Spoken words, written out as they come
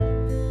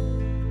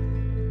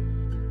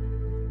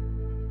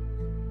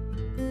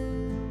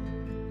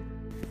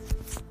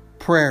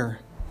prayer,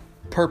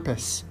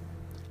 purpose,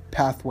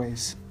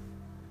 pathways.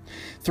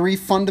 Three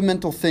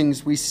fundamental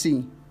things we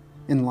see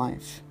in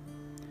life,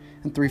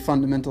 and three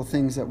fundamental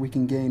things that we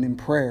can gain in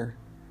prayer.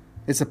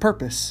 It's a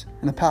purpose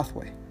and a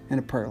pathway in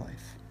a prayer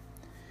life.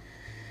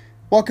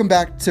 Welcome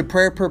back to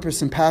Prayer,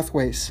 Purpose, and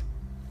Pathways,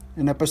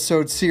 an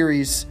episode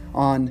series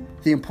on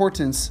the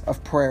importance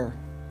of prayer.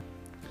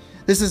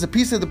 This is a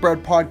Piece of the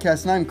Bread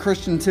podcast, and I'm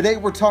Christian. Today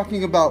we're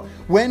talking about,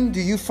 when do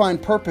you find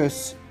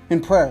purpose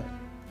in prayer?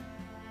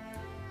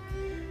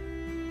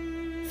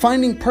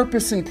 Finding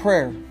purpose in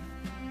prayer.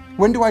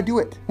 When do I do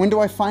it? When do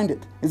I find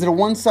it? Is it a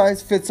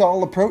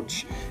one-size-fits-all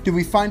approach? Do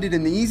we find it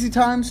in the easy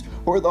times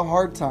or the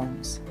hard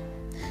times?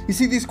 You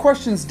see, these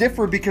questions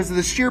differ because of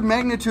the sheer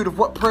magnitude of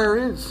what prayer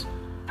is,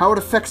 how it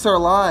affects our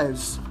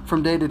lives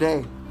from day to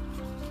day.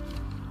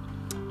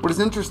 What is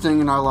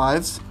interesting in our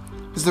lives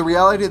is the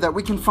reality that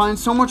we can find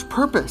so much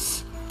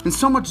purpose and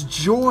so much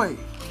joy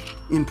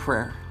in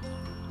prayer.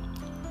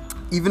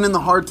 Even in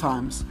the hard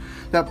times,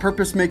 that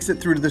purpose makes it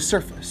through to the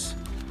surface.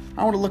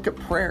 I want to look at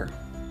prayer.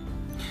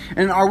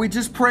 And are we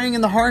just praying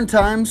in the hard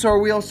times, or are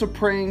we also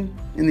praying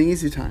in the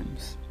easy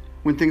times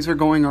when things are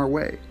going our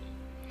way?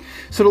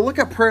 So to look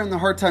at prayer in the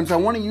hard times, I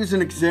want to use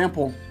an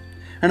example.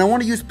 And I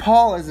want to use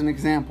Paul as an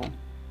example.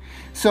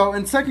 So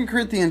in 2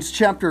 Corinthians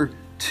chapter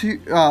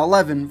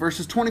 11,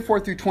 verses 24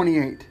 through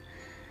 28,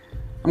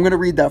 I'm going to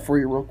read that for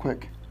you real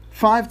quick.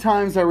 5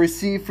 times I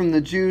received from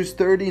the Jews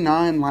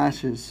 39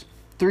 lashes.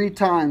 3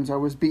 times I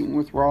was beaten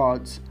with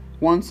rods.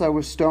 Once I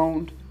was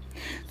stoned.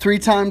 3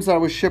 times I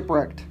was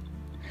shipwrecked.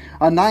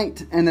 A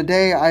night and a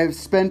day I have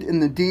spent in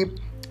the deep,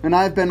 and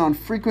I have been on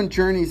frequent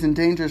journeys and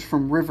dangers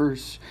from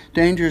rivers,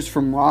 dangers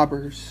from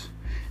robbers,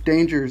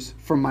 dangers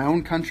from my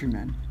own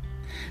countrymen,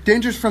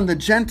 dangers from the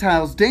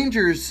Gentiles,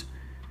 dangers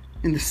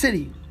in the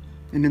city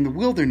and in the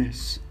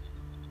wilderness,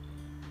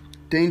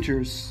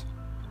 dangers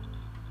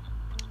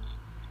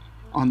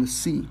on the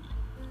sea,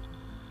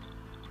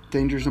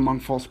 dangers among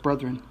false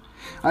brethren.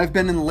 I have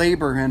been in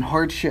labor and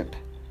hardship,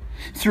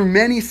 through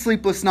many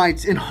sleepless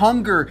nights, in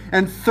hunger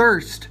and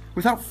thirst,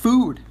 without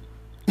food,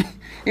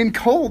 in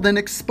cold and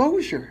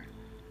exposure.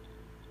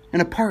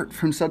 And apart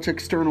from such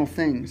external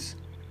things,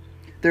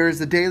 there is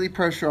the daily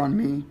pressure on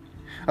me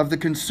of the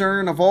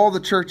concern of all the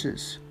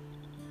churches.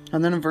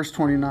 And then in verse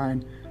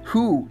 29,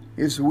 who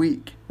is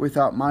weak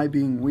without my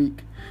being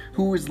weak?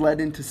 Who is led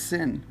into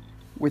sin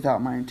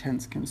without my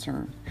intense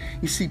concern?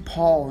 You see,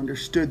 Paul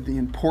understood the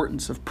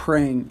importance of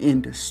praying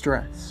in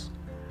distress.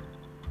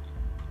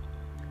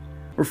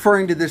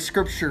 Referring to this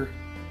scripture,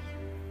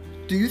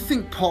 do you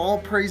think Paul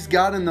praised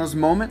God in those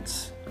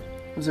moments?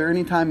 Was there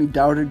any time he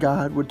doubted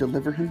God would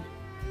deliver him?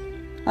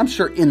 I'm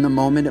sure in the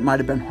moment it might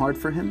have been hard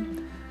for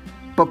him,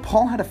 but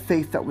Paul had a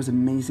faith that was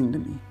amazing to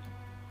me.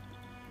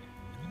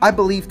 I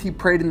believed he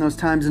prayed in those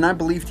times, and I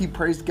believed he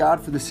praised God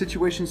for the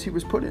situations he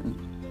was put in,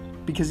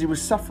 because he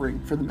was suffering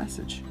for the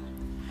message.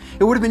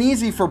 It would have been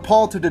easy for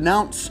Paul to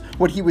denounce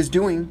what he was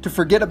doing, to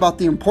forget about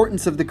the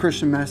importance of the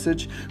Christian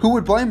message. Who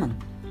would blame him?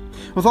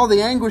 With all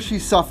the anguish he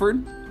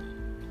suffered.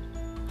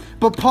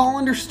 But Paul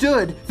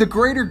understood the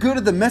greater good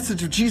of the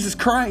message of Jesus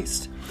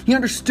Christ. He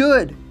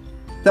understood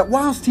that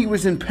whilst he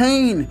was in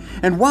pain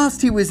and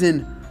whilst he was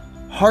in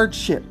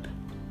hardship,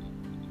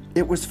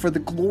 it was for the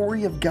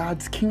glory of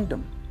God's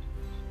kingdom.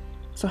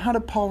 So how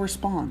did Paul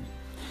respond?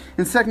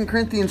 In 2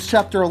 Corinthians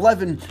chapter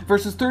 11,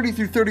 verses 30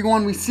 through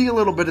 31, we see a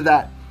little bit of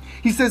that.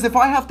 He says, if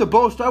I have to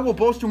boast, I will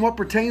boast in what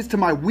pertains to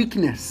my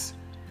weakness.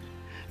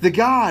 The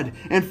God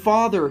and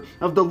Father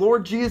of the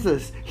Lord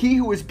Jesus, He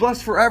who is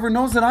blessed forever,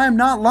 knows that I am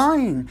not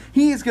lying.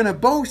 He is going to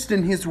boast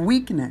in His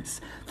weakness.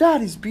 That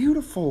is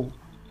beautiful.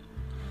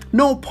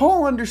 No,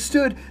 Paul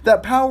understood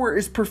that power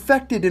is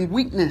perfected in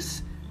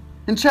weakness.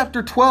 In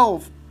chapter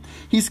 12,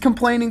 he's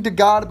complaining to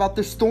God about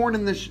this thorn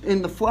in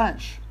the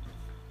flesh.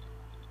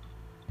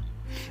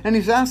 And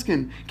he's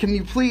asking, can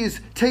you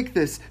please take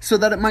this so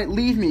that it might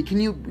leave me?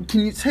 Can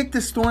you take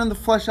this thorn in the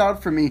flesh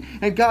out for me?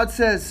 And God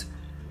says,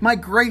 my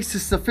grace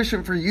is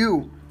sufficient for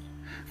you,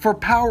 for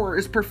power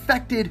is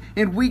perfected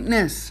in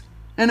weakness.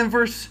 And in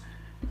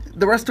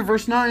the rest of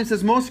verse 9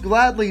 says, most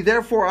gladly,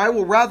 therefore, I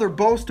will rather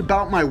boast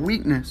about my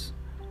weakness,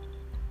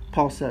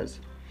 Paul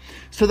says,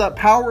 so that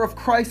power of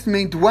Christ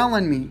may dwell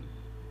in me.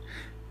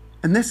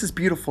 And this is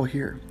beautiful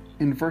here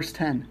in verse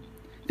 10.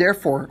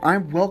 Therefore, I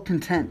am well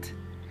content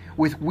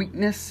with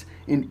weakness,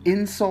 in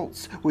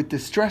insults, with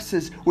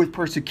distresses, with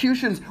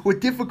persecutions,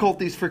 with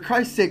difficulties for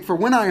Christ's sake. For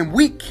when I am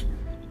weak,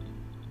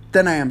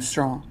 then I am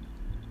strong.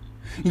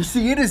 You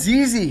see, it is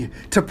easy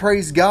to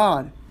praise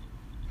God.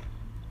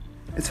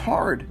 It's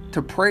hard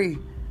to pray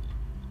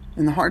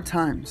in the hard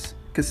times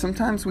because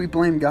sometimes we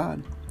blame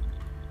God.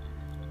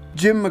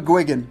 Jim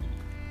McGuigan,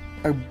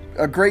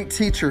 a great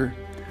teacher,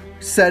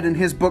 said in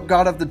his book,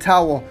 God of the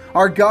Towel,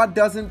 our God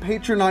doesn't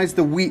patronize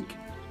the weak,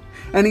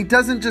 and He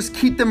doesn't just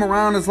keep them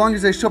around as long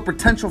as they show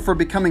potential for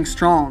becoming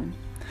strong.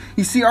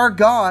 You see, our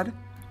God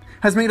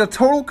has made a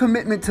total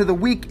commitment to the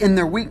weak in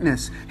their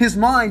weakness. His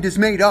mind is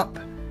made up.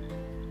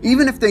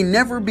 Even if they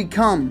never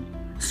become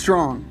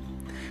strong,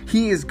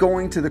 He is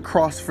going to the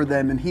cross for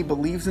them, and he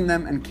believes in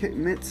them and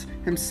commits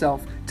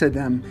himself to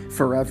them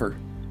forever.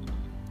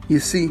 You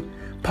see,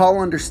 Paul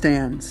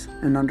understands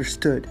and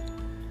understood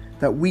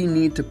that we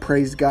need to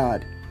praise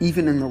God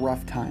even in the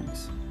rough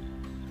times.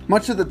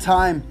 Much of the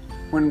time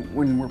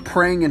when we're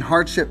praying in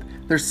hardship,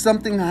 there's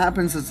something that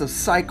happens as a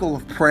cycle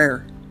of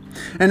prayer.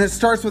 And it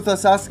starts with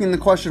us asking the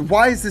question,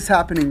 why is this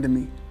happening to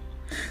me?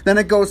 Then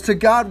it goes to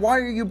God, why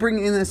are you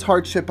bringing this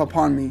hardship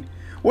upon me?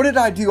 What did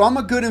I do? I'm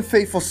a good and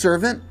faithful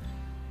servant.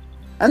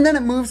 And then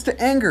it moves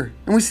to anger.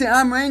 And we say,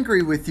 I'm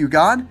angry with you,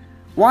 God.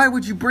 Why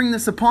would you bring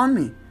this upon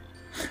me?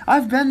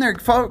 I've been there,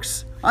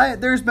 folks.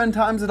 There's been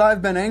times that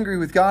I've been angry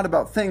with God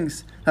about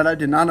things that I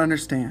did not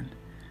understand.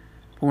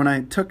 But when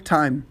I took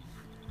time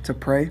to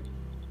pray,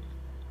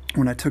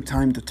 when I took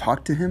time to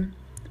talk to him,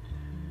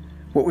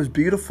 what was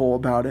beautiful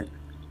about it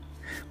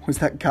was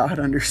that God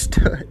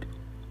understood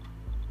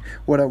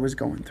what I was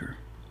going through.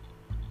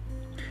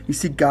 You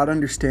see, God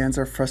understands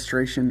our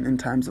frustration in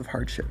times of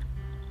hardship.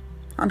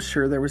 I'm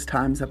sure there was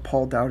times that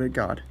Paul doubted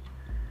God.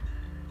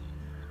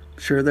 I'm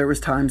sure there was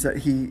times that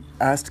he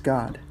asked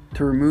God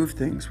to remove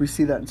things. We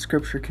see that in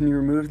Scripture. Can you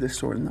remove this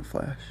sword in the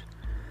flesh?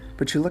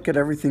 But you look at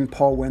everything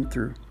Paul went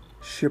through: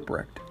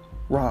 shipwrecked,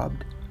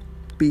 robbed,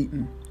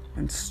 beaten,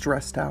 and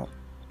stressed out.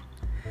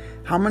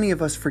 How many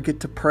of us forget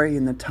to pray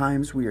in the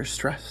times we are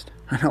stressed?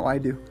 I know I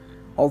do,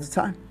 all the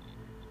time.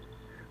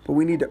 But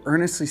we need to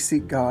earnestly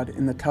seek God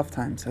in the tough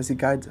times as he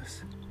guides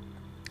us.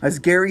 As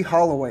Gary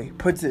Holloway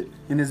puts it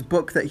in his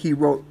book that he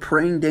wrote,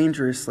 Praying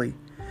Dangerously,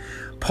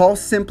 Paul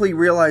simply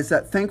realized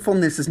that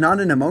thankfulness is not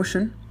an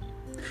emotion,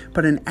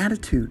 but an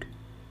attitude.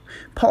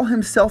 Paul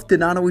himself did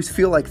not always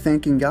feel like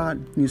thanking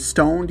God. He was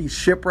stoned, he's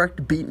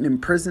shipwrecked, beaten in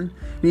prison,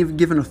 and even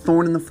given a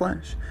thorn in the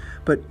flesh.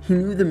 But he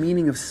knew the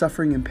meaning of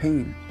suffering and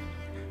pain.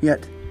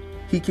 Yet,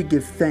 he could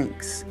give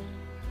thanks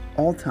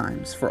all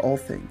times for all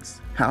things.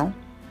 How?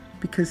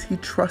 Because he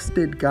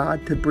trusted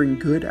God to bring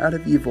good out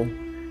of evil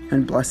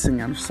and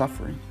blessing out of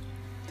suffering.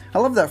 I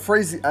love that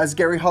phrase as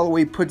Gary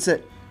Holloway puts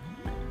it.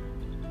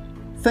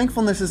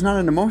 Thankfulness is not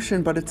an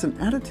emotion, but it's an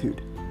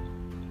attitude.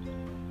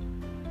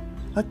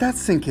 Let that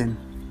sink in.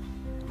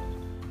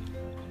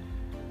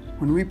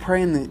 When we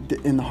pray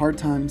in the hard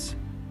times,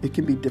 it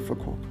can be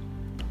difficult.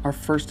 Our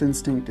first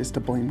instinct is to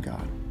blame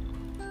God.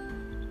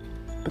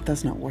 But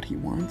that's not what he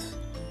wants.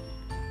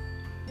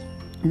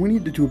 And we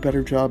need to do a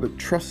better job at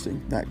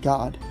trusting that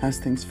God has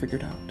things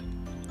figured out.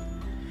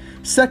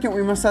 Second,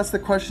 we must ask the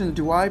question,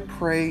 do I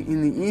pray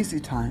in the easy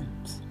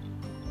times?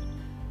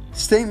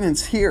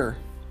 Statements here,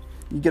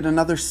 you get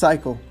another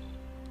cycle.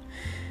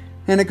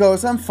 And it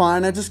goes, I'm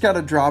fine, I just got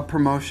a job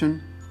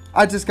promotion.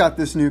 I just got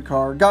this new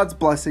car. God's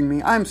blessing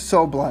me. I'm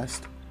so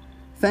blessed.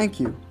 Thank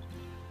you.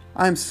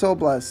 I'm so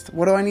blessed.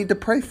 What do I need to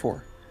pray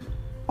for?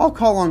 I'll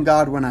call on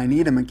God when I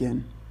need him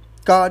again.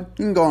 God,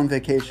 you can go on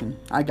vacation.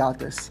 I got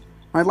this.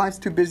 My life's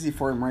too busy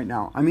for him right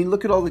now. I mean,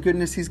 look at all the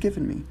goodness he's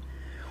given me.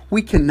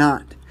 We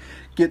cannot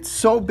get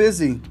so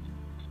busy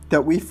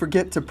that we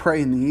forget to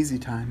pray in the easy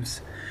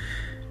times.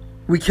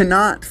 We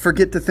cannot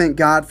forget to thank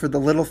God for the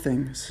little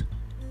things.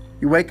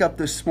 You wake up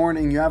this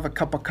morning, you have a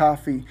cup of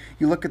coffee,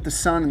 you look at the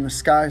sun and the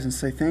skies and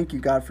say, thank you,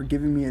 God, for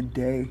giving me a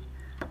day,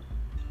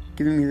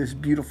 giving me this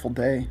beautiful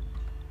day.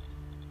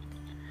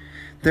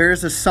 There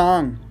is a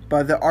song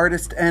by the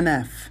artist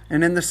NF.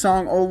 And in the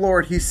song, Oh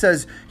Lord, he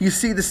says, you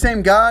see, the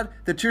same God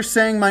that you're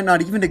saying might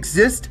not even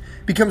exist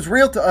becomes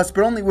real to us,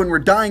 but only when we're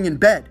dying in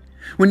bed.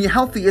 When you're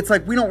healthy, it's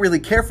like we don't really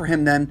care for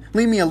him then.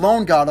 Leave me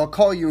alone, God. I'll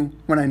call you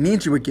when I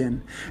need you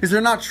again. Is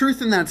there not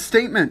truth in that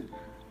statement?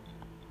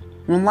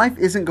 When life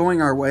isn't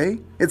going our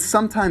way, it's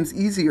sometimes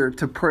easier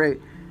to pray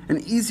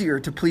and easier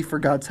to plead for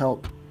God's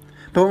help.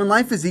 But when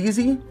life is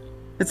easy,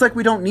 it's like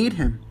we don't need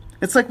him.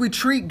 It's like we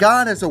treat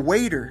God as a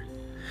waiter.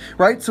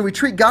 Right? So we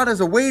treat God as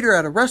a waiter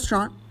at a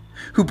restaurant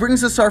who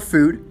brings us our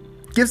food,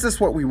 gives us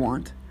what we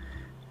want,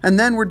 and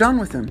then we're done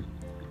with him.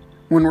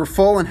 When we're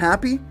full and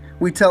happy,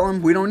 we tell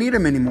him we don't need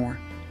him anymore.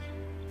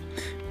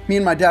 Me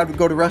and my dad would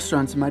go to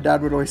restaurants and my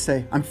dad would always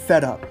say, I'm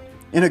fed up,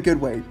 in a good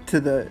way, to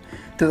the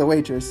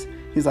waitress.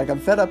 He's like, I'm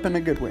fed up in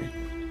a good way.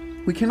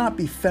 We cannot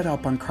be fed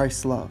up on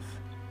Christ's love.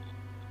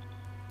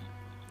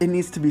 It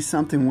needs to be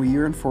something we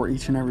yearn for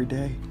each and every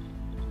day.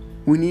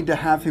 We need to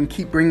have him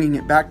keep bringing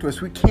it back to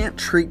us. We can't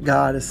treat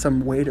God as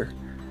some waiter.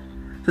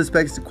 This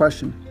begs the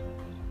question,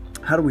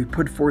 how do we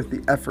put forth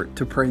the effort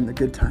to pray in the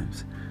good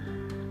times?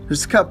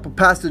 There's a couple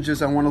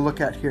passages I want to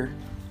look at here.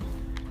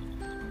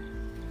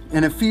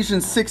 In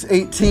Ephesians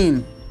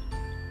 6:18,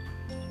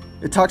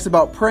 it talks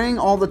about praying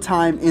all the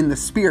time in the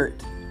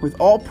Spirit, with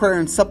all prayer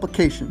and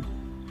supplication.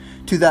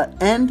 To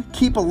that end,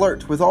 keep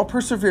alert with all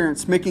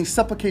perseverance, making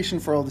supplication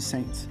for all the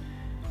saints.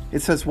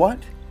 It says what?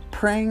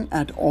 Praying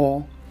at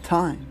all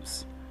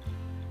times.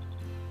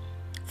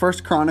 1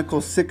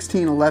 Chronicles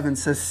 16:11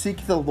 says,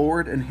 seek the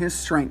Lord and his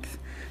strength.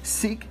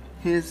 Seek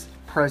his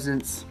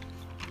presence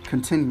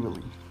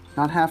continually.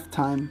 Not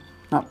half-time,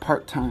 not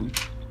part-time,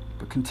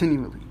 but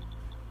continually.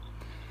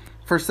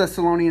 1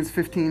 Thessalonians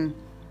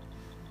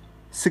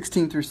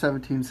 15:16 through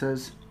 17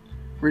 says,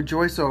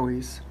 rejoice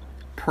always,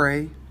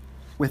 pray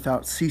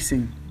without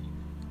ceasing.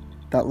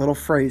 That little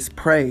phrase,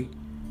 pray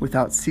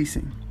without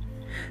ceasing.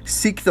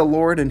 Seek the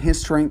Lord and His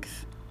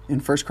strength in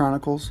 1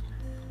 Chronicles.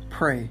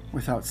 Pray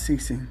without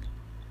ceasing.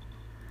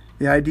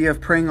 The idea of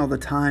praying all the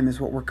time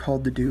is what we're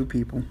called to do,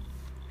 people.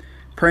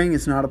 Praying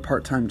is not a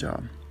part-time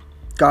job.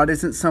 God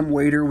isn't some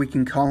waiter we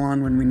can call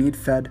on when we need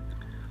fed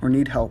or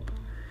need help.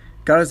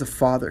 God is a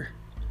Father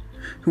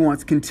who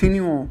wants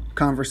continual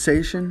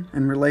conversation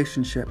and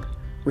relationship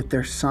with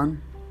their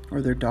son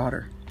or their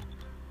daughter.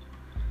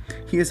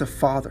 He is a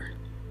Father.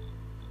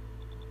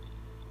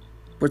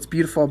 What's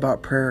beautiful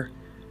about prayer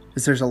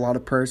is there's a lot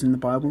of prayers in the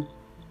Bible.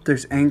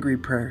 There's angry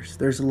prayers.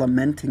 There's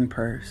lamenting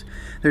prayers.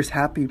 There's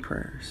happy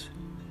prayers.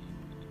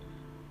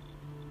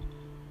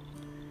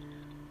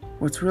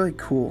 What's really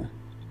cool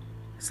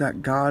is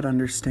that God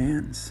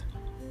understands.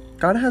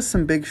 God has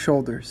some big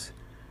shoulders.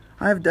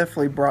 I have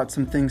definitely brought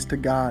some things to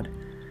God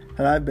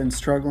that I've been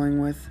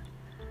struggling with,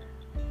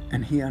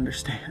 and He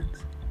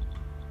understands.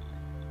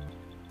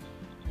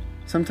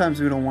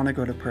 Sometimes we don't want to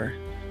go to prayer.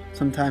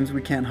 Sometimes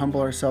we can't humble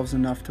ourselves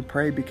enough to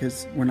pray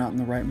because we're not in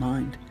the right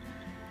mind.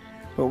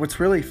 But what's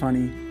really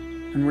funny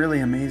and really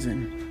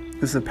amazing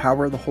is the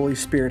power the Holy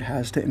Spirit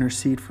has to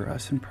intercede for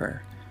us in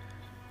prayer.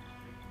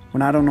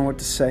 When I don't know what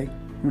to say,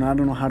 when I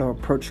don't know how to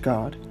approach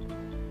God,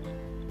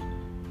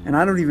 and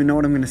I don't even know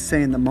what I'm going to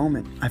say in the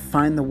moment, I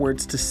find the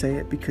words to say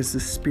it because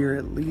the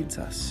Spirit leads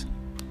us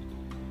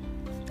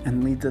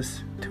and leads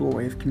us to a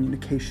way of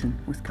communication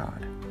with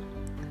God.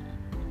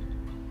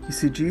 You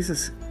see,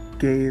 Jesus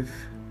gave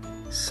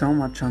so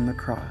much on the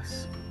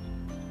cross.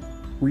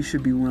 We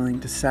should be willing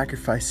to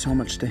sacrifice so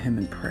much to Him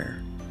in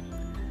prayer.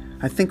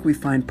 I think we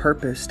find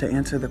purpose to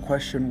answer the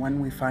question,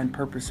 when we find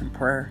purpose in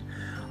prayer.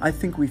 I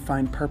think we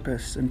find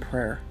purpose in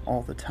prayer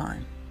all the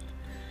time.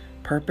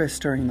 Purpose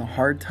during the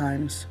hard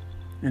times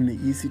and the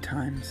easy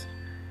times.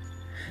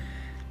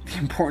 The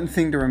important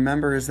thing to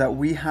remember is that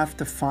we have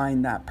to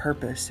find that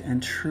purpose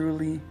and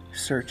truly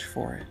search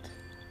for it.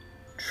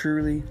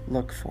 Truly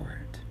look for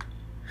it.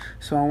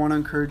 So I want to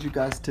encourage you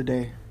guys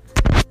today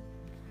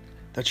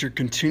that you're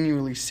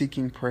continually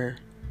seeking prayer,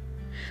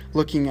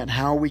 looking at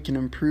how we can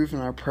improve in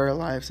our prayer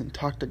lives and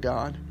talk to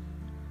God.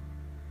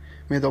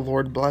 May the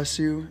Lord bless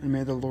you and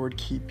may the Lord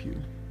keep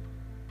you.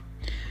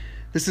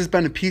 This has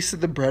been a Piece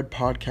of the Bread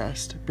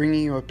podcast,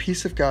 bringing you a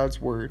piece of God's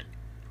Word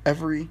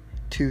every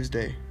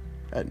Tuesday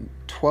at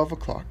 12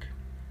 o'clock.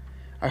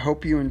 I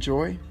hope you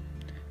enjoy.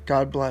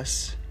 God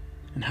bless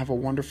and have a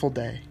wonderful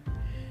day.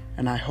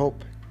 And I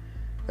hope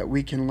that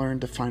we can learn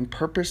to find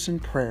purpose in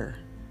prayer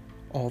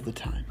all the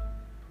time.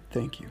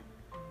 Thank you.